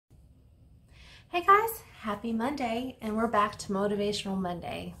Hey guys, happy Monday, and we're back to Motivational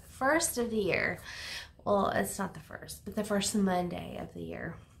Monday, first of the year. Well, it's not the first, but the first Monday of the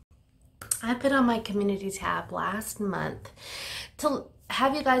year. I put on my community tab last month to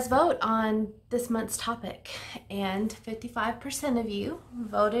have you guys vote on this month's topic, and 55% of you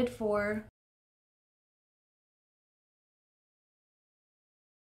voted for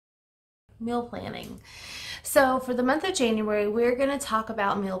meal planning. So for the month of January, we're going to talk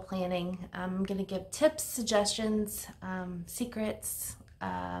about meal planning. I'm going to give tips, suggestions, secrets,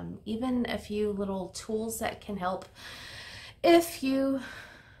 even a few little tools that can help if you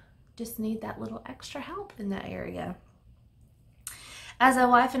just need that little extra help in that area. As a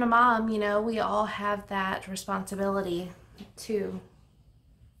wife and a mom, you know, we all have that responsibility to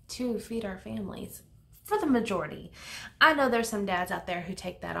feed our families. For the majority. I know there's some dads out there who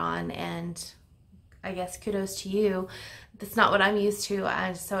take that on, and I guess kudos to you. That's not what I'm used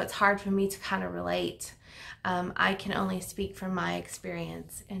to, so it's hard for me to kind of relate. I can only speak from my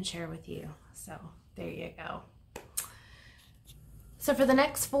experience and share with you. So there you go. So for the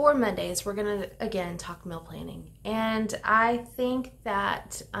next 4 Mondays, we're going to, again, talk meal planning. And I think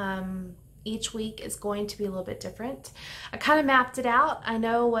that each week is going to be a little bit different. I kind of mapped it out. I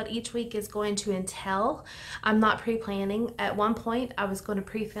know what each week is going to entail. I'm not pre-planning. At one point, I was going to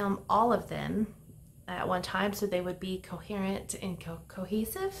pre-film all of them at one time so they would be coherent and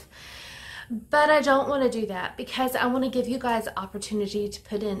cohesive. But I don't want to do that because I want to give you guys opportunity to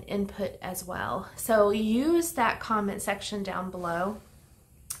put in input as well. So use that comment section down below.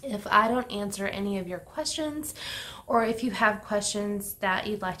 If I don't answer any of your questions, or if you have questions that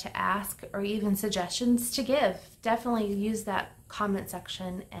you'd like to ask, or even suggestions to give, definitely use that comment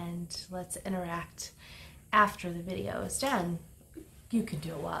section and let's interact after the video is done. You can do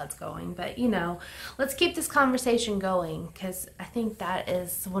it while it's going, but you know, let's keep this conversation going because I think that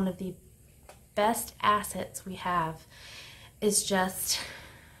is one of the best assets we have, is just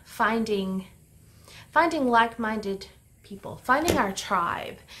finding like-minded people, finding our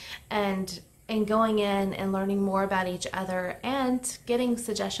tribe, and going in and learning more about each other and getting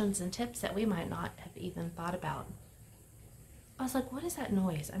suggestions and tips that we might not have even thought about. I was like, what is that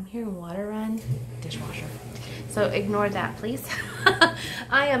noise? I'm hearing water run. Dishwasher. So ignore that, please.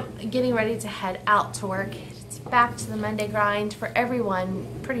 I am getting ready to head out to work. It's back to the Monday grind for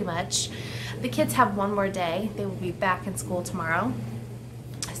everyone, pretty much. The kids have one more day. They will be back in school tomorrow.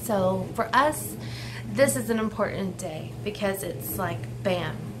 So for us, this is an important day because it's like,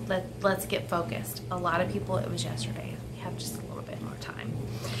 bam, let's get focused. A lot of people, it was yesterday. We have just a little bit more time.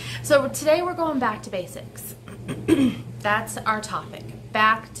 So today we're going back to basics. That's our topic,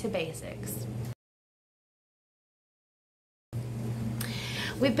 back to basics.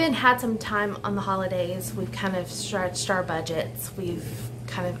 We've had some time on the holidays. We've kind of stretched our budgets. We've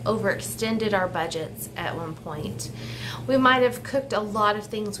kind of overextended our budgets at one point. We might have cooked a lot of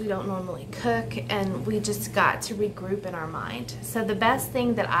things we don't normally cook, and we just got to regroup in our mind. So the best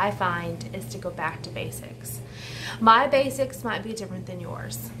thing that I find is to go back to basics. My basics might be different than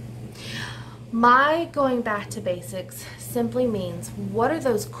yours. My going back to basics simply means, what are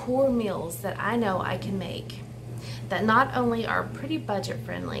those core meals that I know I can make that not only are pretty budget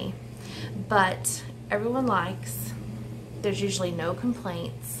friendly, but everyone likes, there's usually no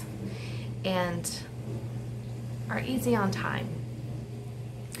complaints, and are easy on time.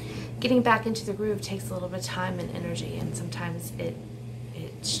 Getting back into the groove takes a little bit of time and energy, and sometimes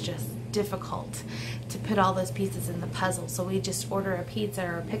it's just difficult to put all those pieces in the puzzle. So we just order a pizza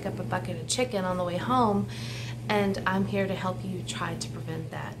or pick up a bucket of chicken on the way home, and I'm here to help you try to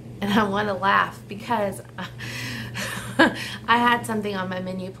prevent that. And I want to laugh because I had something on my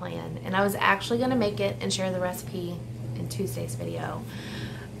menu plan, and I was actually going to make it and share the recipe in Tuesday's video.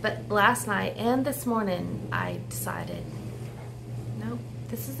 But last night and this morning, I decided, nope,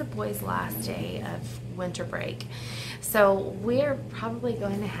 this is the boys' last day of winter break. So we're probably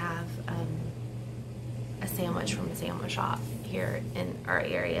going to have a sandwich from a sandwich shop here in our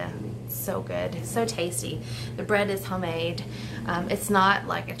area. So good, so tasty. The bread is homemade. It's not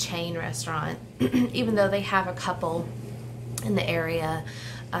like a chain restaurant, even though they have a couple in the area.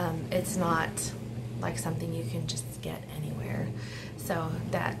 It's not like something you can just get anywhere. So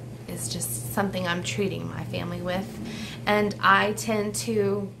that is just something I'm treating my family with. And I tend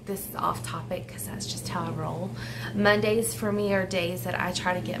to, this is off topic because that's just how I roll. Mondays for me are days that I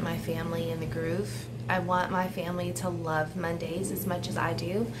try to get my family in the groove. I want my family to love Mondays as much as I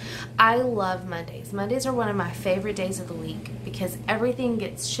do. I love Mondays. Mondays are one of my favorite days of the week because everything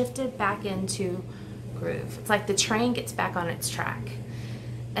gets shifted back into groove. It's like the train gets back on its track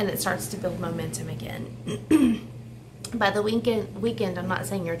and it starts to build momentum again. By the weekend, I'm not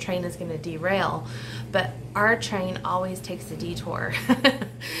saying your train is going to derail, but our train always takes a detour.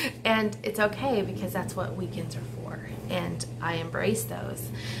 And it's okay, because that's what weekends are for. And I embrace those.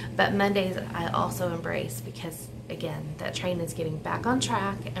 But Mondays I also embrace, because again, that train is getting back on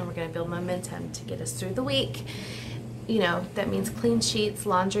track, and we're going to build momentum to get us through the week. You know, that means clean sheets,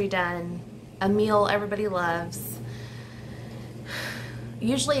 laundry done, a meal everybody loves.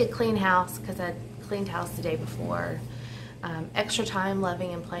 Usually a clean house, because I cleaned house the day before. Extra time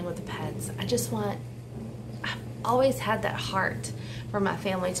loving and playing with the pets. I've always had that heart for my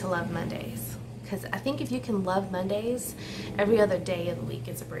family to love Mondays, because I think if you can love Mondays, every other day of the week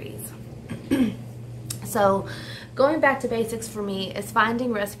is a breeze. So going back to basics for me is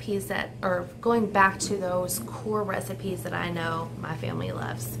finding recipes or going back to those core recipes that I know my family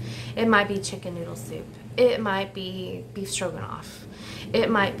loves. It might be chicken noodle soup. It might be beef stroganoff. It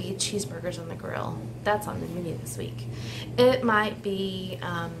might be cheeseburgers on the grill. That's on the menu this week. It might be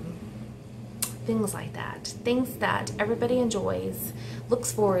things like that. Things that everybody enjoys,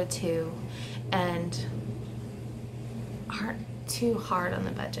 looks forward to, and aren't too hard on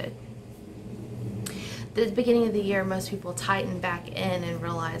the budget. The beginning of the year, most people tighten back in and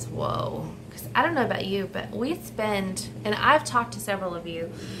realize, whoa, because I don't know about you, but we spend, and I've talked to several of you,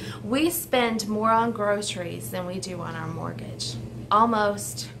 we spend more on groceries than we do on our mortgage.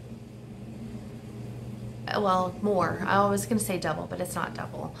 Almost, well, more. I was going to say double, but it's not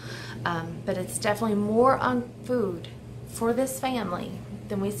double. But it's definitely more on food for this family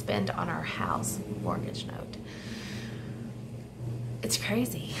than we spend on our house mortgage note. It's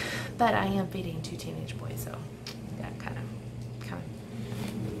crazy, but I am feeding 2 teenage boys, so that kind of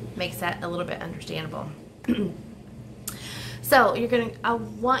makes that a little bit understandable. So I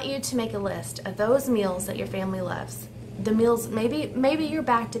want you to make a list of those meals that your family loves. The meals, maybe your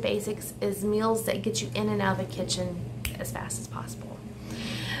back to basics is meals that get you in and out of the kitchen as fast as possible.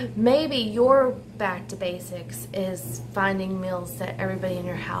 Maybe your back to basics is finding meals that everybody in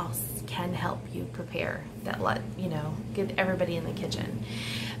your house can help you prepare, that get everybody in the kitchen.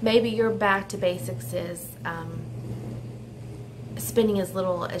 Maybe your back to basics is spending as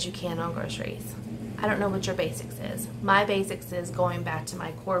little as you can on groceries. I don't know what your basics is. My basics is going back to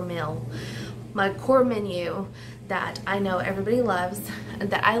my core meal, my core menu that I know everybody loves and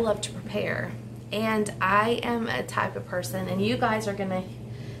that I love to prepare. And I am a type of person, and you guys are gonna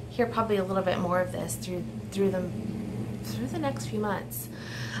hear probably a little bit more of this through the next few months,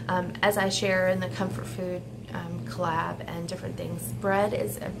 as I share in the comfort food collab and different things. Bread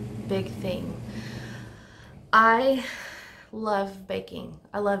is a big thing. I love baking.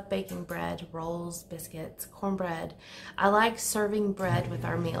 I love baking bread, rolls, biscuits, cornbread. I like serving bread with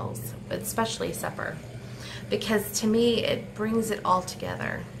our meals, especially supper, because to me it brings it all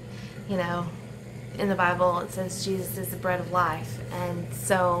together. You know, in the Bible it says Jesus is the bread of life, and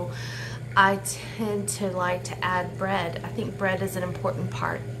so I tend to like to add bread. I think bread is an important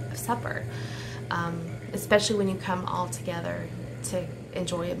part of supper, especially when you come all together to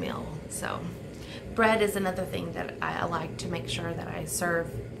enjoy a meal. So bread is another thing that I like to make sure that I serve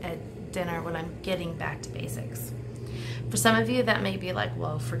at dinner when I'm getting back to basics. For some of you, that may be like,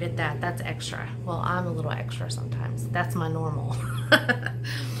 whoa, forget that, that's extra. Well, I'm a little extra sometimes. That's my normal.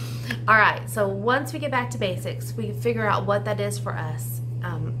 All right, so once we get back to basics, we figure out what that is for us.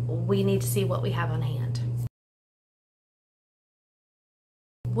 We need to see what we have on hand.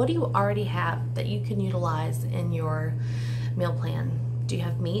 What do you already have that you can utilize in your meal plan? Do you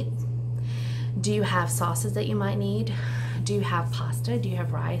have meat? Do you have sauces that you might need? Do you have pasta? Do you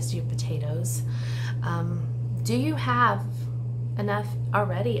have rice? Do you have potatoes? Do you have enough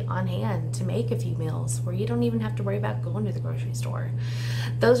already on hand to make a few meals where you don't even have to worry about going to the grocery store?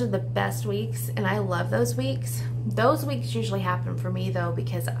 Those are the best weeks, and I love those weeks. Those weeks usually happen for me though,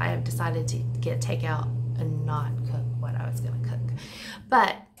 because I have decided to get takeout and not cook what I was going to cook.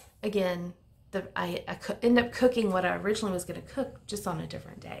 But again, I end up cooking what I originally was going to cook, just on a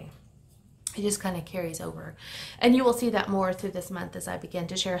different day. It just kind of carries over. And you will see that more through this month as I begin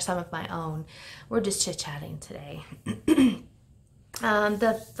to share some of my own. We're just chit-chatting today.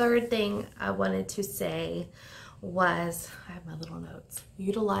 The third thing I wanted to say was, I have my little notes,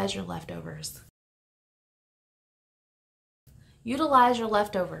 utilize your leftovers. Utilize your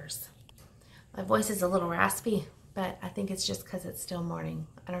leftovers. My voice is a little raspy, but I think it's just because it's still morning.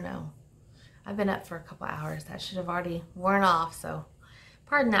 I don't know. I've been up for a couple hours. That should have already worn off, so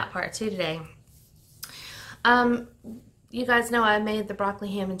pardon that part too today. You guys know I made the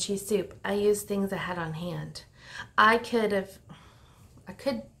broccoli ham and cheese soup. I used things I had on hand. I could have, I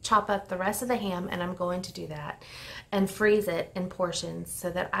could chop up the rest of the ham, and I'm going to do that, and freeze it in portions so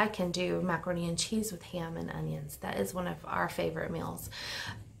that I can do macaroni and cheese with ham and onions. That is one of our favorite meals,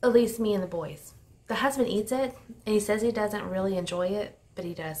 at least me and the boys. The husband eats it, and he says he doesn't really enjoy it, but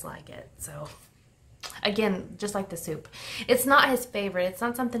he does like it. So again, just like the soup, it's not his favorite. It's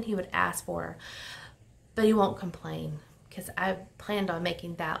not something he would ask for, but he won't complain, because I planned on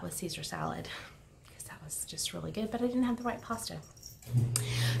making that with Caesar salad, because that was just really good, but I didn't have the right pasta.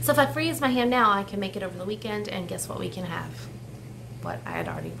 So if I freeze my ham now, I can make it over the weekend, and guess what we can have? What I had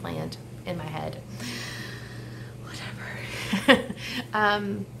already planned in my head. Whatever.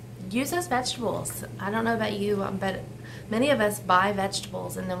 Use those vegetables. I don't know about you, but many of us buy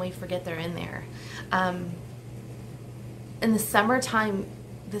vegetables and then we forget they're in there. In the summertime,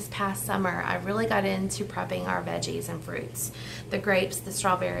 this past summer, I really got into prepping our veggies and fruits. The grapes, the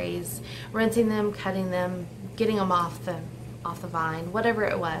strawberries, rinsing them, cutting them, getting them off the vine, whatever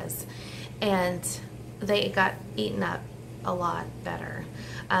it was. And they got eaten up a lot better.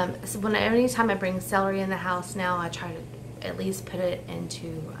 So anytime I bring celery in the house now, I try to at least put it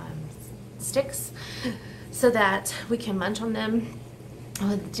into sticks so that we can munch on them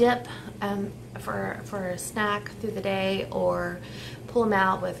with dip for a snack through the day, or pull them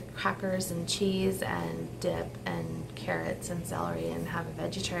out with crackers and cheese and dip and carrots and celery and have a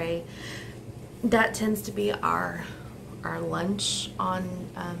veggie tray. That tends to be our lunch on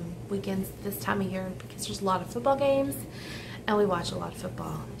weekends this time of year, because there's a lot of football games and we watch a lot of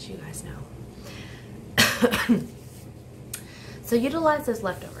football, as you guys know. So utilize those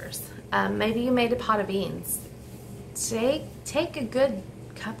leftovers. Maybe you made a pot of beans. Take a good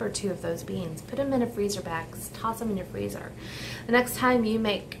cup or two of those beans, put them in a freezer bag, toss them in your freezer. The next time you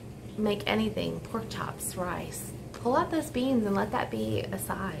make anything, pork chops, rice, pull out those beans and let that be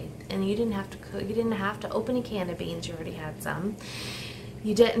aside. And you didn't have to cook. You didn't have to open a can of beans. You already had some.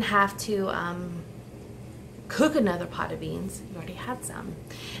 You didn't have to cook another pot of beans. You already had some.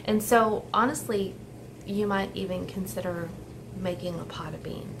 And so honestly, you might even consider making a pot of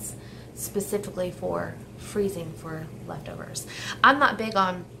beans specifically for freezing for leftovers. I'm not big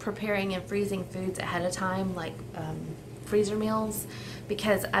on preparing and freezing foods ahead of time, like freezer meals,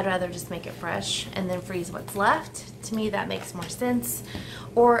 because I'd rather just make it fresh and then freeze what's left. To me, that makes more sense.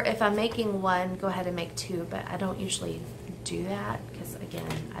 Or if I'm making one, go ahead and make two, but I don't usually do that because, again,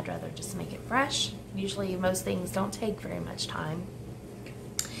 I'd rather just make it fresh. Usually most things don't take very much time.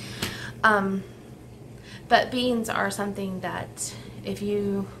 But beans are something that if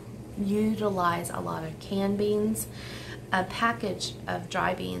you utilize a lot of canned beans, a package of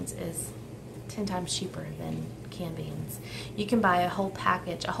dry beans is 10 times cheaper than canned beans. You can buy a whole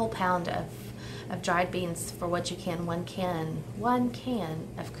package, a whole pound of dried beans for what you can, one can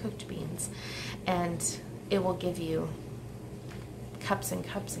of cooked beans, and it will give you cups and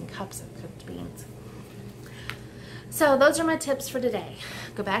cups and cups of cooked beans. So those are my tips for today.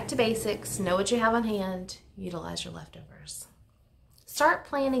 Go back to basics, know what you have on hand, utilize your leftovers. Start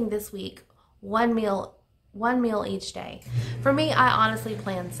planning this week one meal each day. For me, I honestly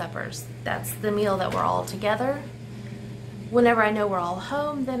plan suppers. That's the meal that we're all together. Whenever I know we're all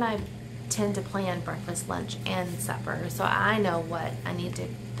home, then I tend to plan breakfast, lunch, and supper. So I know what I need to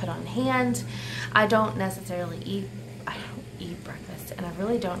put on hand. I don't eat breakfast, and I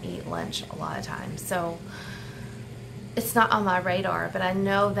really don't eat lunch a lot of times. So it's not on my radar, but I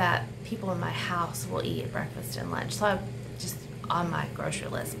know that people in my house will eat breakfast and lunch. So I just on my grocery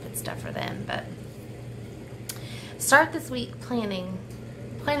list put stuff for them. But start this week planning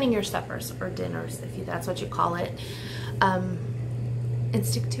your suppers or dinners, if that's what you call it, and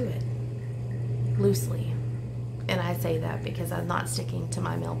stick to it loosely. And I say that because I'm not sticking to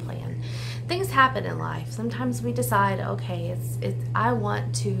my meal plan. Things happen in life. Sometimes we decide, okay, I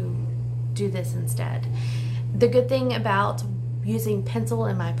want to do this instead. The good thing about using pencil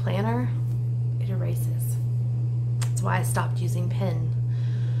in my planner, it erases. That's why I stopped using pen,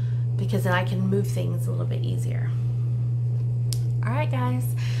 because then I can move things a little bit easier. All right, guys.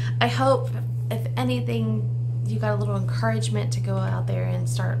 I hope, if anything, you got a little encouragement to go out there and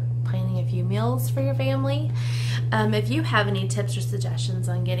start planning a few meals for your family. If you have any tips or suggestions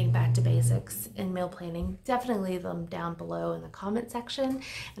on getting back to basics in meal planning, definitely leave them down below in the comment section,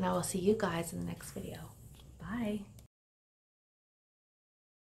 and I will see you guys in the next video. Bye.